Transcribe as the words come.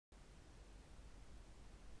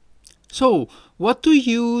So, what to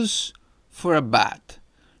use for a bath,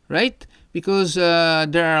 right? Because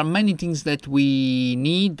there are many things that we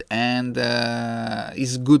need, and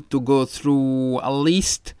it's good to go through a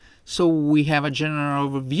list so we have a general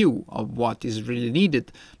overview of what is really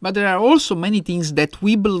needed. But there are also many things that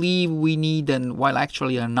we believe we need and while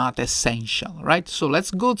actually are not essential, right? So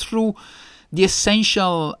let's go through the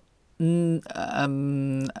essential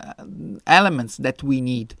elements that we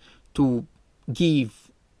need to give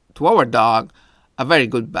to our dog a very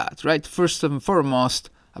good bath, right? First and foremost,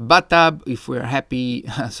 a bathtub, if we're happy,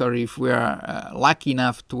 if we are lucky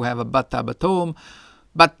enough to have a bathtub at home,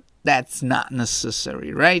 but that's not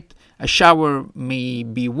necessary, right? A shower may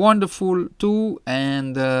be wonderful too,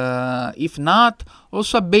 and if not,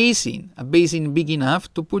 also a basin big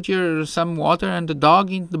enough to put some water and the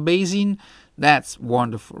dog in the basin. That's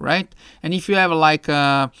wonderful, right? And if you have like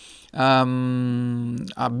a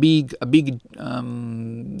big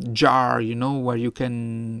jar, where you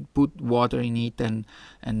can put water in it, and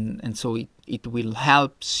so it will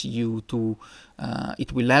help you to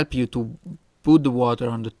put the water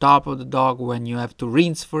on the top of the dog when you have to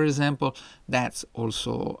rinse, for example. That's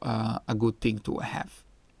also a good thing to have.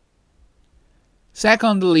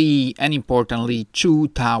 Secondly, and importantly, 2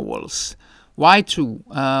 towels. Why 2?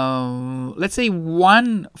 Let's say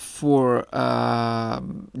 1 for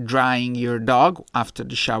drying your dog after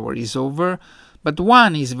the shower is over, but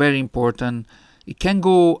 1 is very important. It can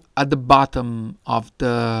go at the bottom of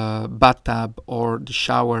the bathtub or the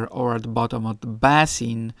shower, or at the bottom of the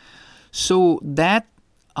basin, so that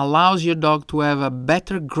allows your dog to have a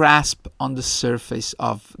better grasp on the surface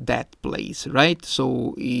of that place, right?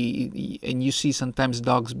 So, and you see sometimes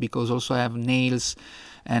dogs, because also have nails,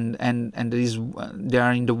 and they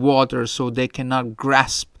are in the water, so they cannot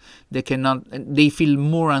grasp, they feel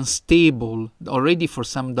more unstable. Already for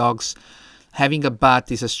some dogs, having a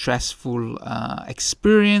bath is a stressful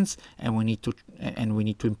experience, and we need to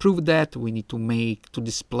improve that. We need to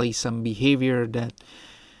display some behavior that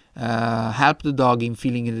help the dog in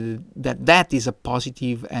feeling that is a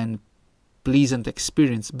positive and pleasant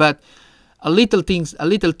experience. But a little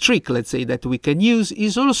trick, let's say, that we can use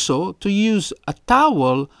is also to use a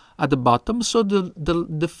towel at the bottom, so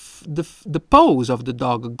the paws of the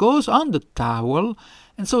dog goes on the towel,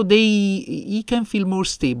 and so he can feel more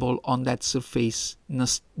stable on that surface,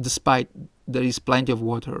 despite there is plenty of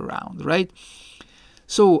water around, right?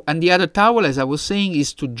 So, and the other towel, as I was saying,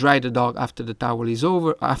 is to dry the dog after the shower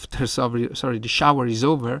is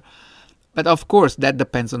over. But of course, that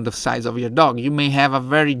depends on the size of your dog. You may have a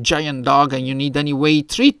very giant dog and you need anyway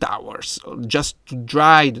 3 towels just to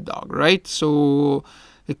dry the dog, right? So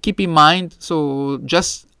keep in mind, so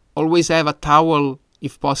just always have a towel,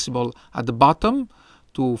 if possible, at the bottom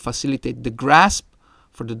to facilitate the grasp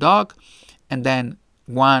for the dog, and then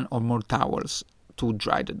 1 or more towels to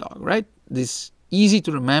dry the dog, right? This easy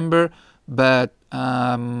to remember, but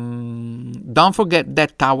don't forget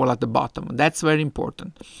that towel at the bottom. That's very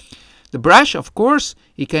important. The brush, of course,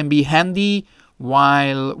 it can be handy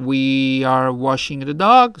while we are washing the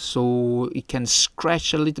dog, so it can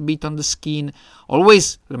scratch a little bit on the skin.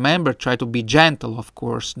 Always remember, try to be gentle, of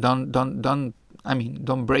course. Don't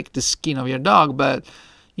break the skin of your dog, but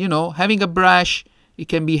having a brush, it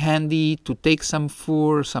can be handy to take some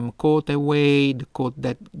fur, some coat away, the coat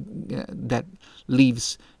that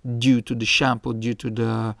leaves due to the shampoo, due to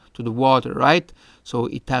the water, right? So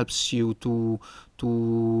it helps you to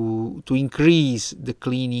increase the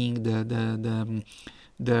cleaning, the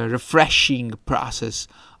refreshing process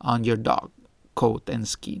on your dog coat and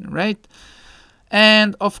skin, right?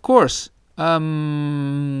 And of course,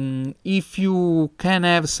 if you can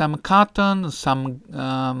have some cotton, some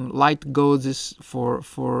light gauzes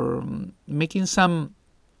for making some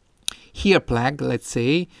hair plug, let's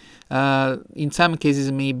say, in some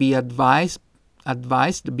cases may be advised,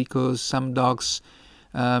 because some dogs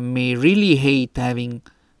may really hate having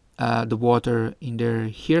the water in their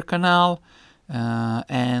hair canal,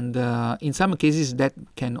 and in some cases that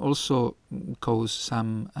can also cause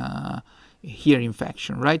some hair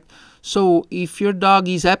infection, right? So if your dog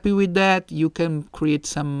is happy with that, you can create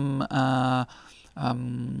some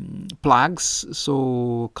plugs,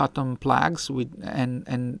 so cotton plugs,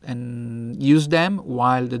 and use them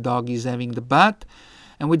while the dog is having the bath.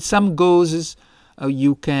 And with some gauzes,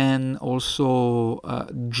 you can also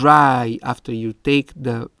dry after you take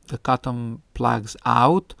the cotton plugs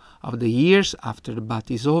out of the ears after the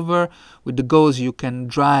bath is over. With the gauze, you can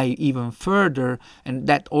dry even further, and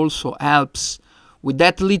that also helps with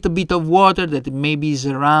that little bit of water that maybe is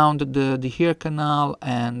around the ear canal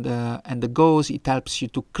and the gauze, it helps you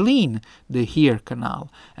to clean the ear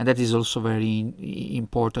canal, and that is also very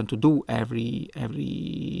important to do every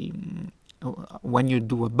when you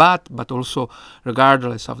do a bath, but also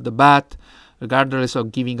regardless of the bath, regardless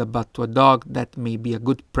of giving a bath to a dog, that may be a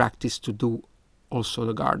good practice to do also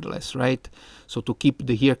regardless, right? So to keep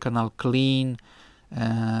the ear canal clean,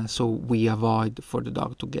 so we avoid for the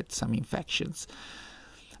dog to get some infections.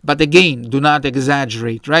 But again, do not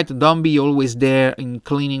exaggerate, right? Don't be always there in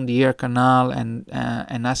cleaning the ear canal and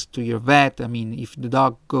ask to your vet. I mean, if the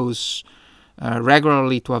dog goes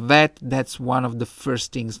regularly to a vet, that's one of the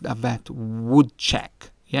first things a vet would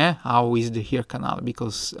check. Yeah, how is the ear canal?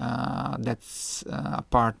 Because that's a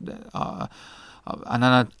part of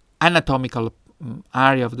an anatomical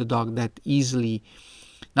area of the dog that easily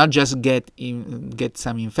not just get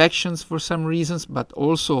some infections for some reasons, but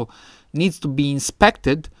also needs to be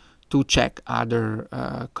inspected to check other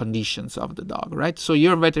conditions of the dog, right? So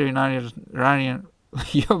your veterinarian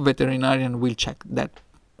will check that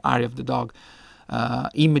area of the dog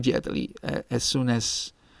immediately as soon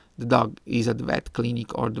as the dog is at the vet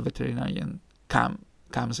clinic or the veterinarian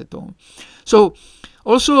comes at home. So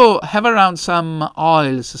also have around some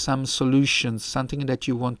oils, some solutions, something that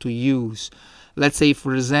you want to use. Let's say,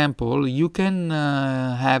 for example, you can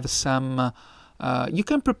have some, you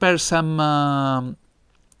can prepare some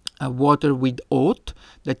water with oat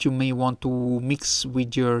that you may want to mix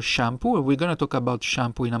with your shampoo. We're going to talk about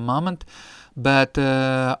shampoo in a moment, but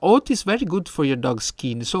oat is very good for your dog's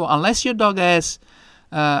skin. So unless your dog has,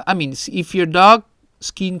 I mean, if your dog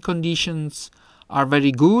skin conditions are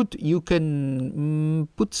very good, you can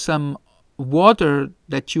put some water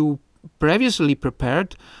that you previously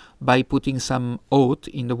prepared by putting some oat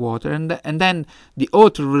in the water, and then the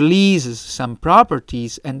oat releases some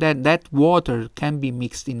properties, and then that water can be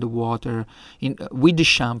mixed in the water with the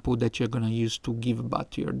shampoo that you're going to use to give a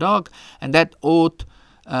bath to your dog. And that oat,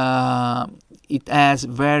 it has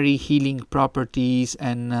very healing properties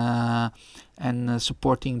and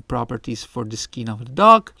supporting properties for the skin of the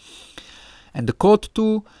dog and the coat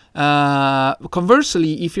too.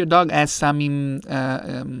 Conversely, if your dog has some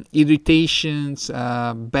irritations,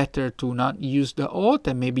 better to not use the oat,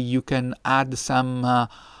 and maybe you can add some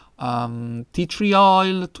tea tree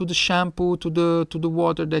oil to the shampoo, to the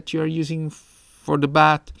water that you are using for the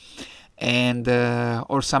bath, and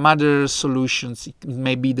or some other solutions. It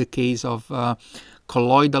may be the case of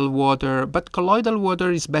colloidal water, but colloidal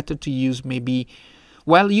water is better to use maybe.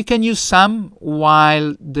 Well, you can use some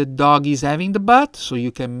while the dog is having the bath, so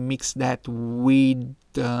you can mix that with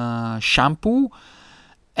shampoo,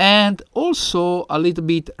 and also a little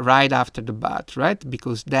bit right after the bath, right?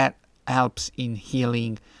 Because that helps in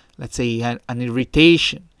healing, let's say, an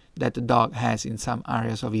irritation that the dog has in some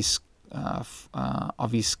areas of his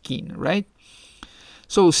skin, right?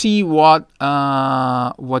 So see what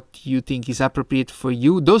you think is appropriate for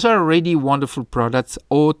you. Those are already wonderful products: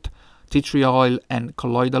 oat, tea tree oil, and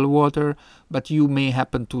colloidal water, but you may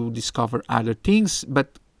happen to discover other things.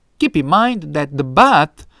 But keep in mind that the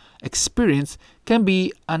bath experience can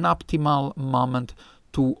be an optimal moment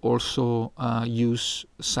to also use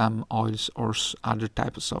some oils or other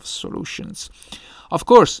types of solutions. Of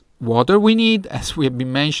course, water we need, as we have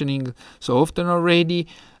been mentioning so often already.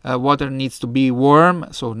 Water needs to be warm,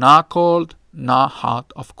 so not cold, not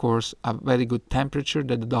hot, of course, a very good temperature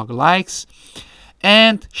that the dog likes.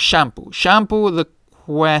 And shampoo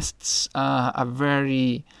requests a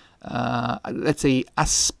very, let's say, a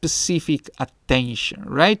specific attention,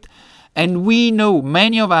 right? And we know,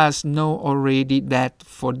 many of us know already, that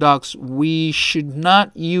for dogs we should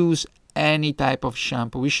not use any type of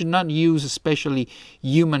shampoo. We should not use especially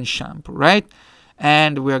human shampoo, right?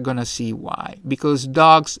 And we're gonna see why. Because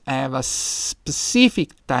dogs have a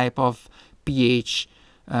specific type of pH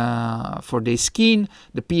for their skin.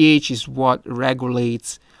 The pH is what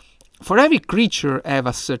regulates. For every creature have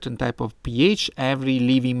a certain type of pH. Every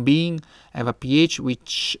living being have a pH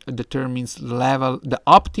which determines the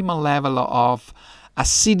optimal level of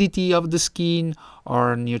acidity of the skin,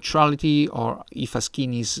 or neutrality, or if a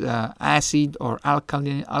skin is acid or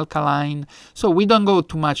alkaline. So we don't go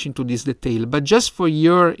too much into this detail, but just for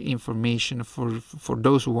your information, for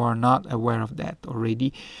those who are not aware of that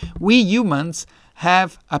already, we humans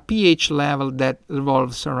have a pH level that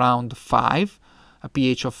revolves around 5, a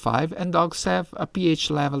pH of 5, and dogs have a pH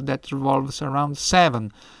level that revolves around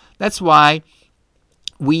 7. That's why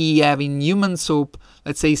we have in human soap,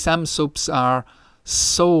 let's say, some soaps are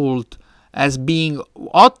sold as being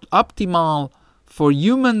optimal for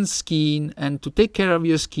human skin and to take care of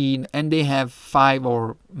your skin, and they have 5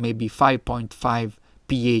 or maybe 5.5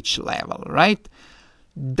 pH level, right?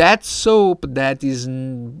 That soap that is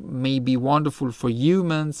maybe wonderful for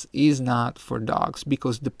humans is not for dogs,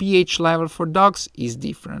 because the pH level for dogs is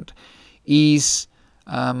different, is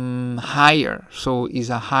higher, so is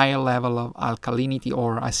a higher level of alkalinity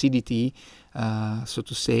or acidity, so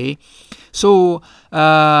to say. So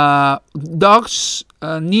dogs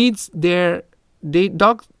needs their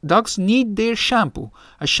dogs need their shampoo,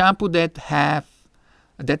 a shampoo that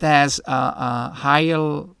has a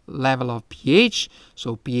higher level of pH,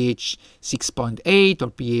 so pH 6.8 or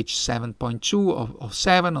pH 7.2 or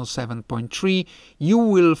 7 or 7.3. You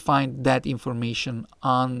will find that information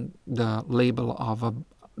on the label of a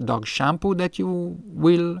dog shampoo that you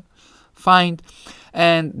will find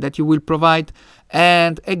and that you will provide.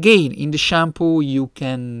 And again, in the shampoo you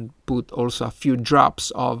can put also a few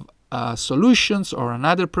drops of solutions or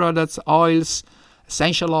another products, oils,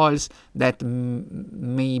 essential oils that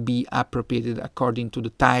may be appropriated according to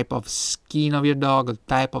the type of skin of your dog, the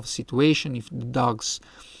type of situation. If the dog's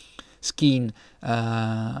skin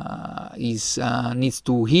needs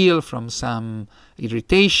to heal from some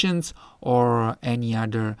irritations or any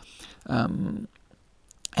other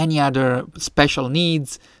special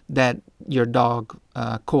needs that your dog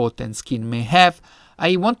coat and skin may have.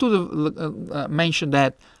 I want to mention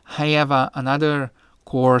that I have another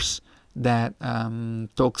course that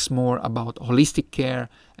talks more about holistic care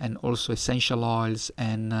and also essential oils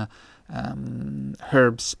and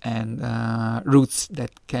herbs and roots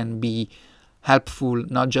that can be helpful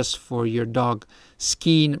not just for your dog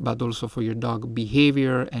skin but also for your dog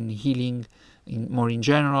behavior and healing more in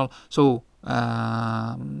general. So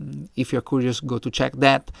if you're curious, go to check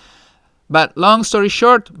that. But long story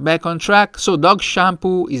short, back on track. So dog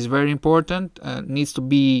shampoo is very important. Needs to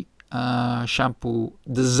be shampoo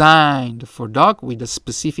designed for dog with a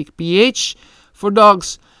specific pH for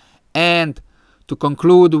dogs. And to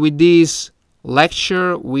conclude with this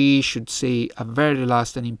lecture, we should say a very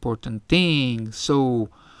last and important thing. So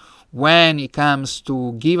when it comes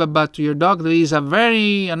to give a bath to your dog, there is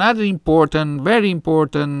very important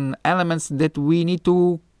elements that we need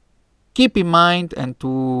to keep in mind and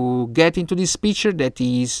to get into this picture, that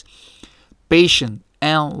is patience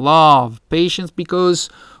and love. Patience, because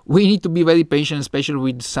we need to be very patient, especially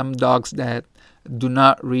with some dogs that do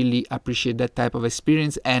not really appreciate that type of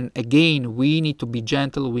experience. And again, we need to be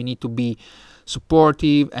gentle, we need to be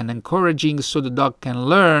supportive and encouraging, so the dog can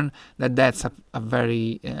learn that that's a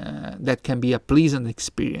very that can be a pleasant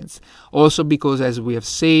experience. Also because, as we have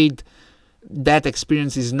said, that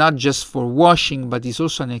experience is not just for washing, but it's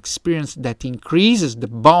also an experience that increases the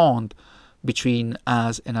bond between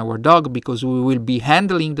us and our dog, because we will be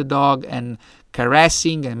handling the dog and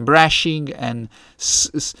caressing and brushing and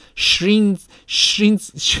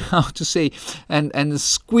how to say, and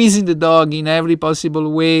squeezing the dog in every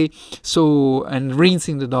possible way, so, and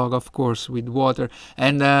rinsing the dog, of course, with water.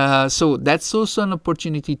 And so that's also an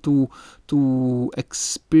opportunity to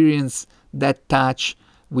experience that touch,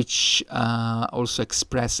 which also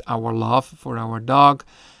express our love for our dog.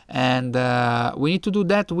 And we need to do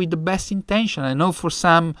that with the best intention. I know for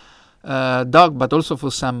some dog, but also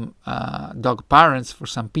for some dog parents, for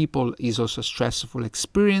some people, is also a stressful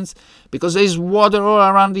experience, because there is water all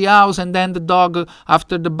around the house, and then the dog,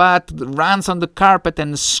 after the bath, runs on the carpet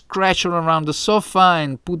and scratches all around the sofa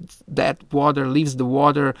and leaves the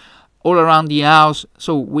water all around the house.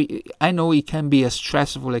 So I know it can be a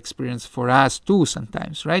stressful experience for us too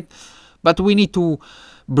sometimes, right? But we need to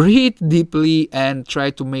breathe deeply and try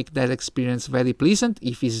to make that experience very pleasant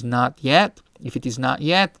if it is not yet,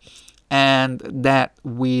 and that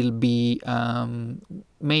will be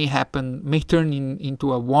may turn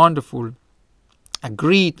into a wonderful, a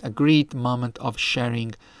great moment of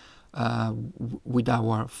sharing with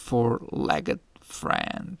our four-legged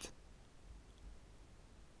friend.